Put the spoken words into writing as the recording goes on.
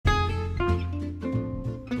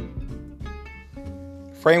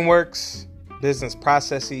Frameworks, business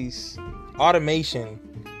processes, automation,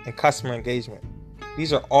 and customer engagement.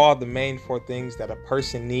 These are all the main 4 things that a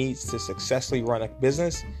person needs to successfully run a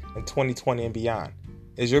business in 2020 and beyond.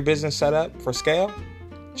 Is your business set up for scale?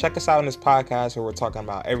 Check us out on this podcast where we're talking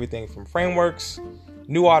about everything from frameworks,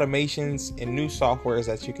 new automations, and new softwares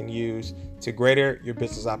that you can use to greater your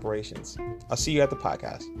business operations. I'll see you at the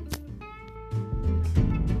podcast.